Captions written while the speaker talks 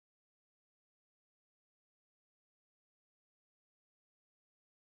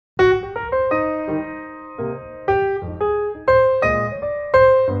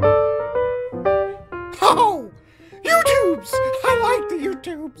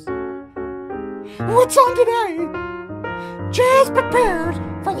What's on today? Jazz prepared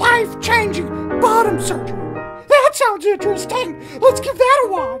for life-changing bottom surgery. That sounds interesting. Let's give that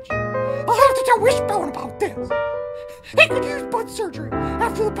a watch. I'll have to tell Wishbone about this. He could use butt surgery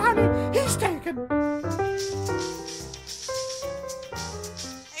after the pounding he's taken.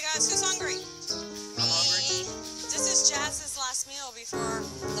 Hey guys, who's hungry? I'm hungry. This is Jazz's last meal before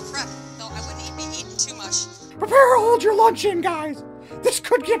the prep, though I wouldn't be eating too much. Prepare to hold your lunch in, guys. This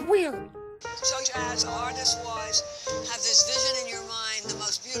could get weird. So, Jazz, artist-wise, have this vision in your mind, the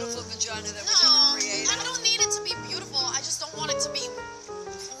most beautiful vagina that was ever created. I don't need it to be beautiful. I just don't want it to be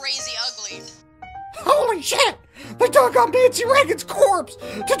crazy ugly. Holy shit! They dug up Nancy Reagan's corpse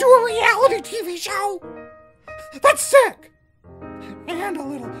to do a reality TV show! That's sick! And a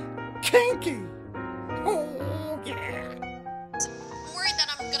little kinky. Oh, yeah. I'm worried that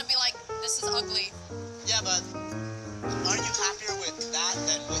I'm gonna be like, this is ugly. Yeah, but aren't you happier with that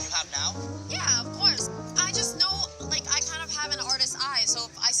than what you have now? Yeah, of course. I just know, like, I kind of have an artist's eye, so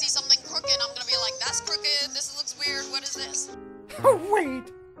if I see something crooked, I'm gonna be like, that's crooked, this looks weird, what is this? Oh,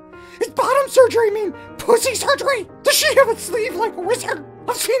 wait. Does bottom surgery mean pussy surgery? Does she have a sleeve like a wizard?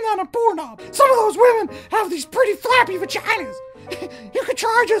 I've seen that on Pornhub. Some of those women have these pretty flappy vaginas. You could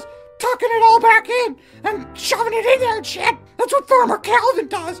try just tucking it all back in and shoving it in there and shit. That's what Farmer Calvin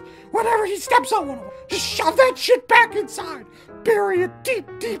does whenever he steps on one of them. Just shove that shit back inside. Bury it deep,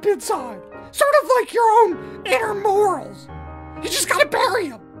 deep inside. Sort of like your own inner morals. You just gotta bury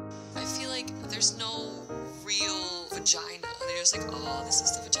them. I feel like there's no real vagina. There's like, oh, this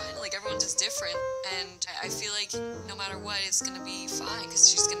is the vagina. Like, everyone's just different. And I feel like no matter what, it's gonna be fine because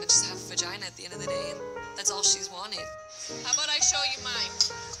she's gonna just have a vagina at the end of the day. And that's all she's wanted. How about I show you mine?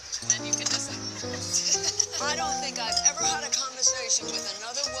 And then you can decide. I don't think I've ever had a conversation with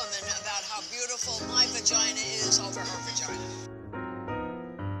another woman about how beautiful my vagina is over her vagina.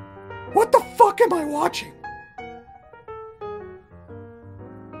 What the fuck am I watching?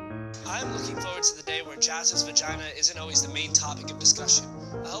 I'm looking forward to the day where Jazz's vagina isn't always the main topic of discussion.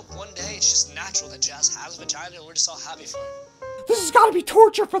 I hope one day it's just natural that Jazz has a vagina and we're just all happy for her. This has got to be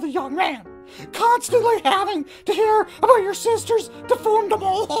torture for the young man. Constantly having to hear about your sister's deformed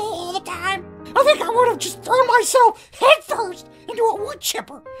mole all the time. I think I would have just thrown myself headfirst into a wood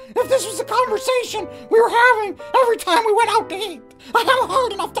chipper if this was the conversation we were having every time we went out to eat. I have a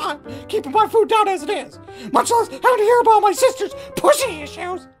hard enough time keeping my food down as it is, much less having to hear about my sister's pussy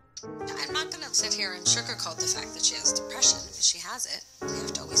issues. I'm not gonna sit here and sugarcoat the fact that she has depression because she has it. We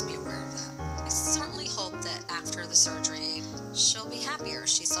have to always be aware of that. I certainly hope that after the surgery, she'll be happier.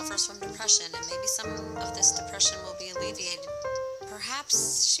 She suffers from depression, and maybe some of this depression will be alleviated.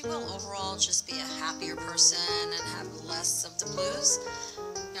 Perhaps she will overall just be a happier person and have less of the blues.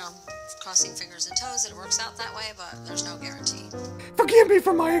 You know, crossing fingers and toes that it works out that way, but there's no guarantee. Forgive me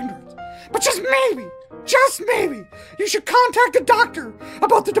for my ignorance, but just maybe, you should contact a doctor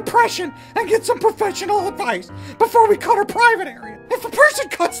about the depression and get some professional advice before we cut our private area. If a person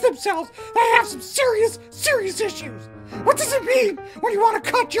cuts themselves, they have some serious issues. What does it mean when you want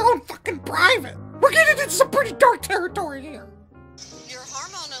to cut your own fucking private? We're getting into some pretty dark territory here. Your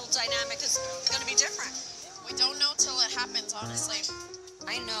hormonal dynamic is gonna be different. We don't know till it happens, honestly.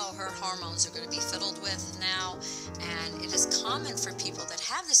 I know her hormones are going to be fiddled with now, and it is common for people that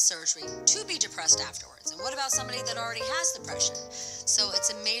have this surgery to be depressed afterwards. And what about somebody that already has depression? So it's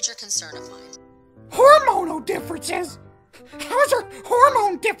a major concern of mine. Hormonal differences? How's her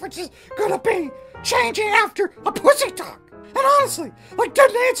hormone differences gonna be changing after a pussy talk? And honestly, like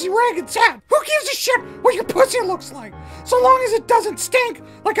dead Nancy Reagan said, who gives a shit what your pussy looks like, so long as it doesn't stink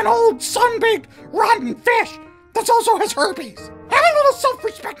like an old sun-baked rotten fish that also has herpes? Have a little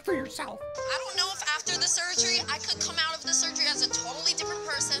self-respect for yourself. I don't know if after the surgery, I could come out of the surgery as a totally different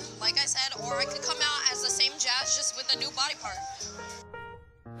person, like I said, or I could come out as the same Jazz, just with a new body part.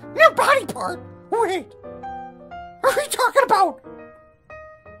 New body part? Wait. Are we talking about?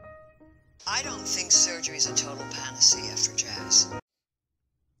 I don't think surgery is a total panacea for Jazz.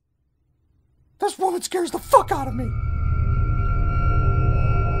 This woman scares the fuck out of me.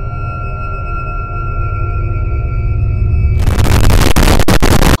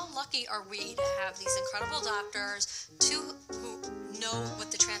 Lucky are we to have these incredible doctors, who know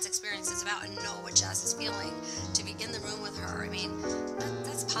what the trans experience is about and know what Jazz is feeling, to be in the room with her. I mean,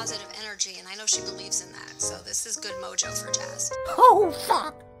 that's positive energy, and I know she believes in that, so this is good mojo for Jazz. Oh,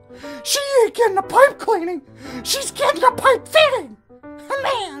 fuck. She ain't getting a pipe cleaning. She's getting a pipe fitting.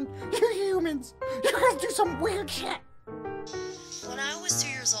 Man, you humans, you guys do some weird shit. When I was 2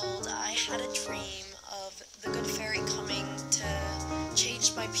 years old, I had a dream of the good fairy coming to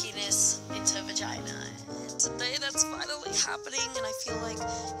change my penis into a vagina. Today, that's finally finally happening, and I feel like,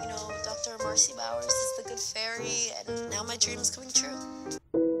 you know, Dr. Marcy Bowers is the good fairy, and now my dream is coming true.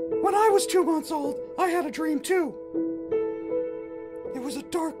 When I was 2 months old, I had a dream too. It was a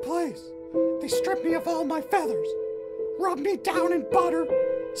dark place. They stripped me of all my feathers, rubbed me down in butter,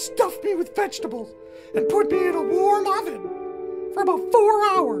 stuffed me with vegetables, and put me in a warm oven for about 4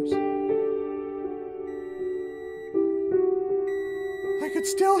 hours. I could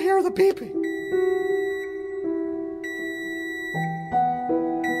still hear the beeping.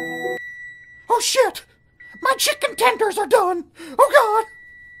 Oh shit! My chicken tenders are done! Oh god!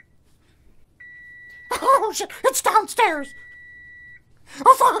 Oh shit! It's downstairs!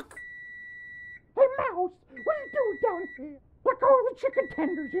 Oh fuck! Hey Mouse! What are you doing down here? Let go of the chicken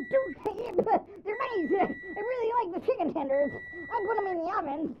tenders, you douche! They're nice. I really like the chicken tenders. I put them in the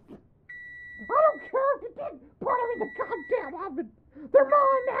oven. I don't care if you did put them in the goddamn oven! They're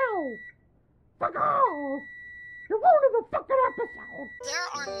mine now! Fuck off! You're ruining the fucking episode! There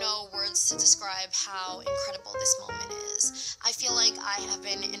are no words to describe how incredible this moment is. I feel like I have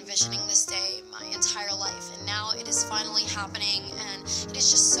been envisioning this day my entire life, and now it is finally happening, and it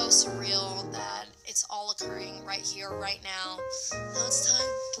is just so surreal that it's all occurring right here, right now. Now it's time.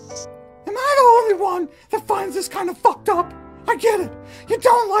 Am I the only one that finds this kind of fucked up? I get it. You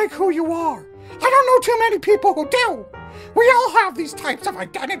don't like who you are. I don't know too many people who do. We all have these types of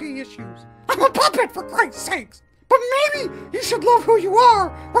identity issues. I'm a puppet, for Christ's sakes. But maybe you should love who you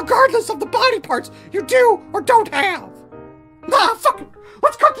are, regardless of the body parts you do or don't have. Nah, fuck it.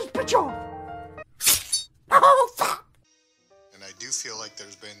 Let's cut this bitch off. Oh, fuck. And I do feel like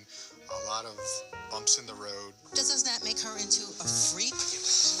there's been a lot of bumps in the road. Doesn't that make her into a freak?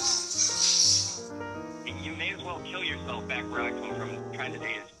 You may as well kill yourself back where I come from, trying to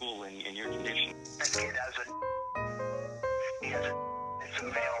stay in school in your condition. That kid it's a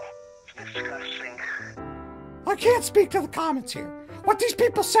veil. It's disgusting. I can't speak to the comments here. What these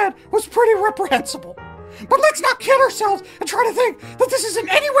people said was pretty reprehensible. But let's not kid ourselves and try to think that this is in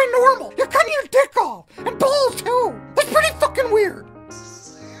any way normal. You're cutting your dick off, and balls too. That's pretty fucking weird.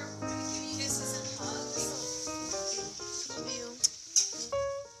 Kisses and hugs. Love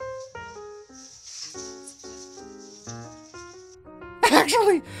you.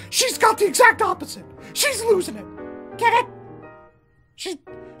 Actually, she's got the exact opposite. She's losing it. Get it?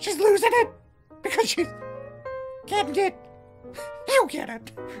 She's losing it because she's getting it. You get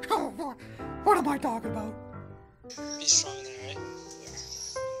it. Oh, what am I talking about? Be strong there, right? Yeah.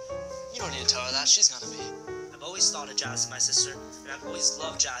 You don't need to tell her that. She's gonna be. I've always thought of Jazz as my sister, and I've always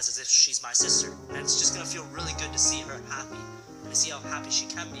loved Jazz as if she's my sister. And it's just gonna feel really good to see her happy, and to see how happy she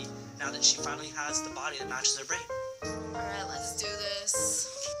can be now that she finally has the body that matches her brain. Alright, let's do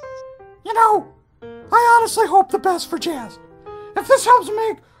this. You know, I honestly hope the best for Jazz. If this helps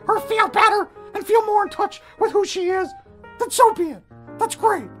make her feel better and feel more in touch with who she is, then so be it. That's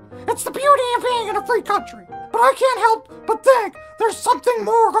great. It's the beauty of being in a free country. But I can't help but think there's something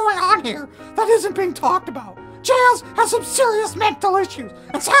more going on here that isn't being talked about. Jazz has some serious mental issues,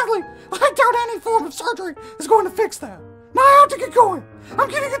 and sadly, I doubt any form of surgery is going to fix that. Now I have to get going. I'm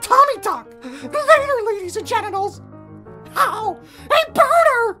getting a tummy tuck. Later, ladies and genitals. Ow! Hey,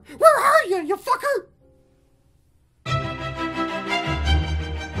 Boner! Where are you, you fucker?